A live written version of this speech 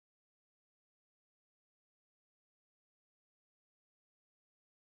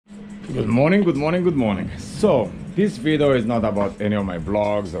Good morning, good morning, good morning. So this video is not about any of my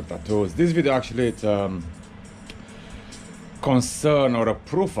vlogs or tattoos. This video actually it's concern or a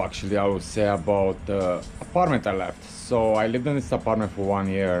proof actually I would say about the apartment I left. So I lived in this apartment for 1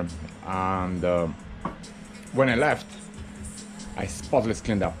 year, and when I left I spotless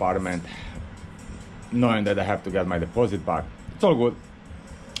cleaned the apartment knowing that I have to get my deposit back. It's all good,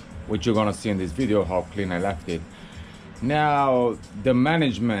 which you're gonna see in this video how clean I left it. Now the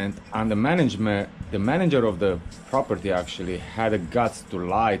management and the manager of the property actually had the guts to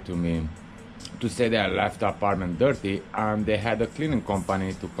lie to me, to say that I left the apartment dirty, and they had a cleaning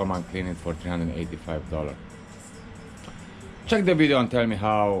company to come and clean it for $385. Check the video and tell me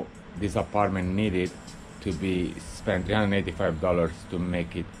how this apartment needed to be spent $385 to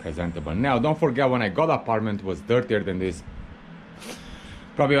make it presentable. Now don't forget, when I got the apartment it was dirtier than this.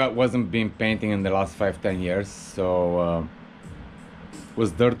 Probably I wasn't been painting in the last 5-10 years, so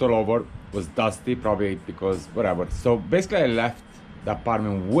was dirt all over, was dusty, probably because whatever. So basically I left the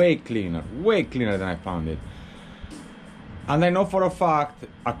apartment way cleaner than I found it. And I know for a fact,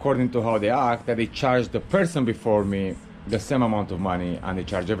 according to how they act, that they charged the person before me the same amount of money, and they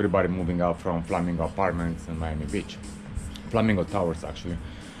charge everybody moving out from Flamingo apartments in Miami Beach. Flamingo Towers actually.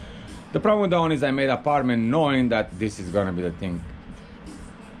 The problem with that one is I made an apartment knowing that this is gonna be the thing.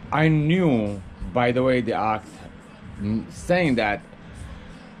 I knew by the way they act, saying that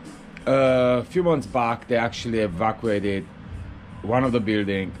a few months back they actually evacuated one of the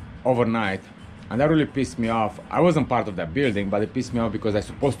building overnight, and that really pissed me off. I wasn't part of that building, but it pissed me off because I was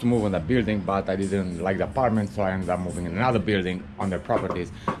supposed to move in that building, but I didn't like the apartment, so I ended up moving in another building on their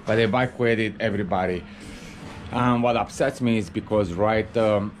properties. But they evacuated everybody, and what upsets me is because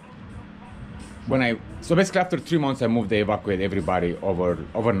so basically after 3 months I moved, they evacuated everybody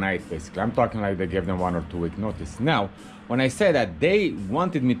overnight basically. I'm talking like they gave them 1 or 2 week notice. Now when I say that, they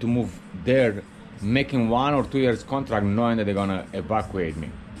wanted me to move there, making 1 or 2 years contract, knowing that they're gonna evacuate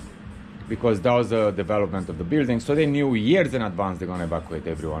me, because that was the development of the building. So they knew years in advance they're gonna evacuate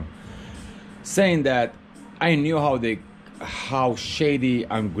everyone, saying that I knew how shady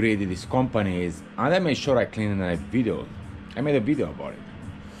and greedy this company is, and I made sure I cleaned a video. I made a video about it.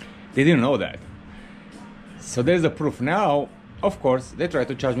 They didn't know that. So there's the proof. Now, of course, they tried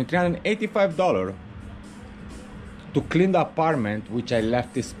to charge me $385 to clean the apartment, which I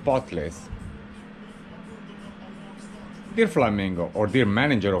left it spotless. Dear Flamingo, or dear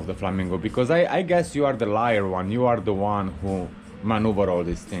manager of the Flamingo, because I guess you are the liar one. You are the one who maneuver all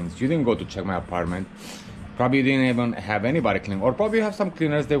these things. You didn't go to check my apartment. Probably you didn't even have anybody clean. Or probably you have some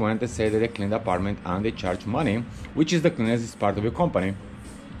cleaners, they went and say that they cleaned the apartment and they charge money, which is the cleaners is part of your company.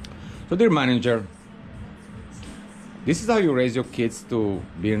 So dear manager, this is how you raise your kids to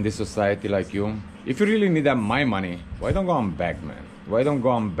be in this society like you. If you really need my money, why don't go and beg, man? Why don't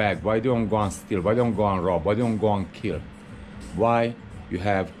go and beg? Why don't go and steal? Why don't go and rob? Why don't go and kill? Why you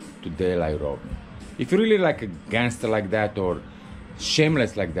have to daylight rob me? If you really like a gangster like that or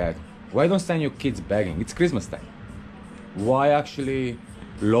shameless like that, why don't send your kids begging? It's Christmas time. Why actually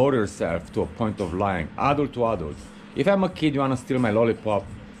lower yourself to a point of lying, adult to adult? If I'm a kid, you wanna steal my lollipop,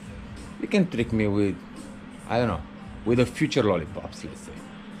 you can trick me with, I don't know, with a future lollipops, let's say.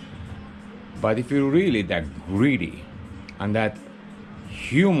 But if you're really that greedy and that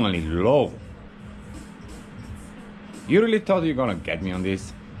humanly low, you really thought you're gonna get me on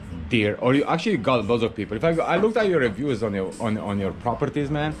this, dear? Or you actually got lots of people. If I looked at your reviews on your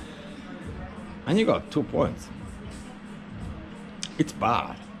properties, man, and you got 2 points. It's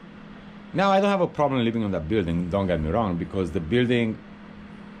bad. Now I don't have a problem living in that building, don't get me wrong, because the building,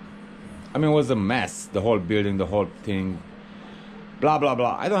 I mean, it was a mess. The whole building, the whole thing, blah, blah,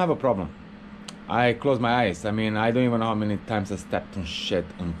 blah. I don't have a problem. I close my eyes. I mean, I don't even know how many times I stepped on shit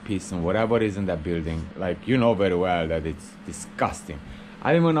and piss and whatever is in that building. Like, you know very well that it's disgusting.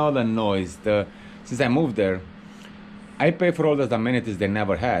 I don't even know the noise. Since I moved there, I pay for all those amenities they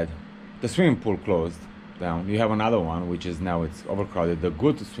never had. The swimming pool closed down. You have another one, which is now it's overcrowded. The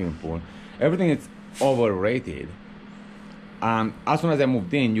good swimming pool. Everything is overrated. And as soon as I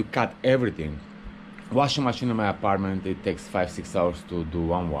moved in, you cut everything. Washing machine in my apartment, it takes 5-6 hours to do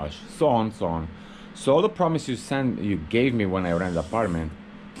one wash, so on, so on. So all the promise you gave me when I rented the apartment,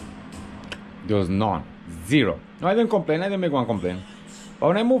 there was none, zero. No, I didn't complain, I didn't make one complaint. But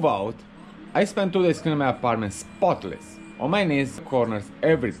when I move out, I spent 2 days cleaning my apartment spotless. On my knees, corners,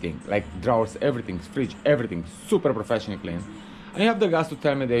 everything, like drawers, everything, fridge, everything, super professionally clean. And you have the guts to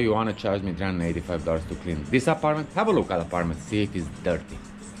tell me that you want to charge me $385 to clean this apartment? Have a look at the apartment, see if it's dirty.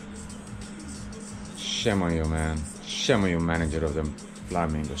 Shame on you, man. Shame on you, manager of the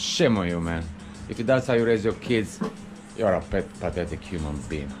Flamingo. Shame on you, man. If that's how you raise your kids, you're a pathetic human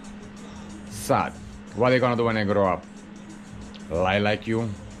being. sad. What are they gonna do when they grow up? Lie like you?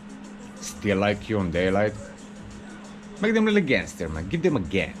 Steal like you in daylight? Make them little gangster, man. Give them a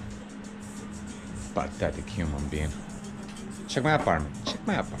gang. Pathetic human being. Check my apartment. Check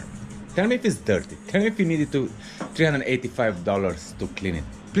my apartment. Tell me if it's dirty. Tell me if you needed to $385 to clean it.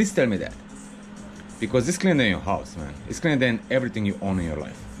 Please tell me that. Because it's cleaner than your house, man. It's cleaner than everything you own in your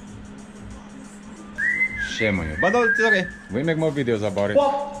life. Shame on you. But it's okay. We'll make more videos about it.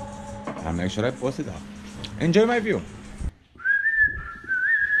 I'll make sure I post it up. Enjoy my view.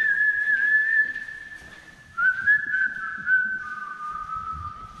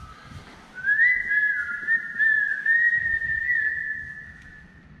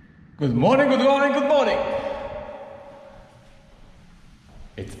 Good morning, good morning, good morning.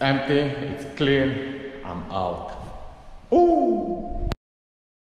 It's empty, it's clean, I'm out.